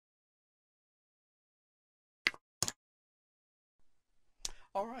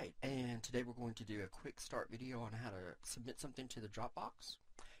Alright, and today we're going to do a quick start video on how to submit something to the Dropbox.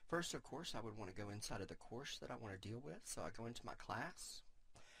 First, of course, I would want to go inside of the course that I want to deal with, so I go into my class.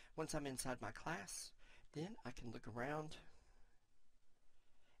 Once I'm inside my class, then I can look around,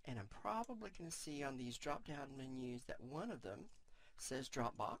 and I'm probably going to see on these drop-down menus that one of them says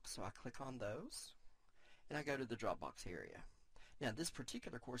Dropbox, so I click on those, and I go to the Dropbox area. Now, this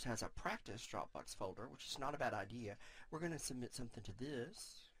particular course has a practice Dropbox folder, which is not a bad idea. We're going to submit something to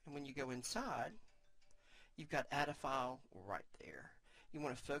this, and when you go inside, you've got add a file right there. You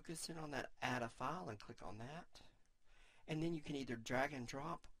want to focus in on that add a file and click on that, and then you can either drag and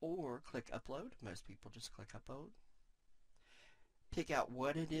drop or click upload. Most people just click upload. Pick out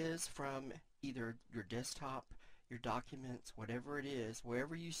what it is from either your desktop, your documents, whatever it is,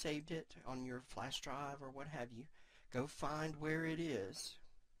 wherever you saved it on your flash drive or what have you. Go find where it is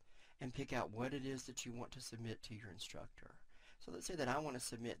and pick out what it is that you want to submit to your instructor. So let's say that I want to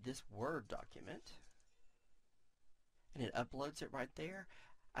submit this Word document, and it uploads it right there.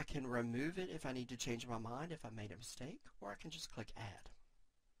 I can remove it if I need to change my mind, if I made a mistake, or I can just click Add.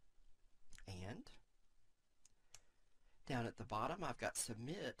 And down at the bottom I've got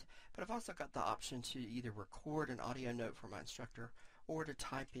Submit, but I've also got the option to either record an audio note for my instructor or to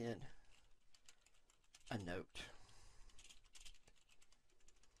type in a note.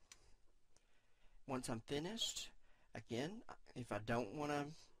 Once I'm finished, again, if I don't want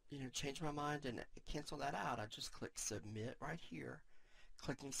to change my mind and cancel that out, I just click Submit right here.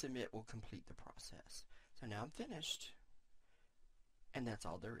 Clicking Submit will complete the process. So now I'm finished, and that's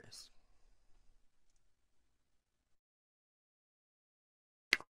all there is.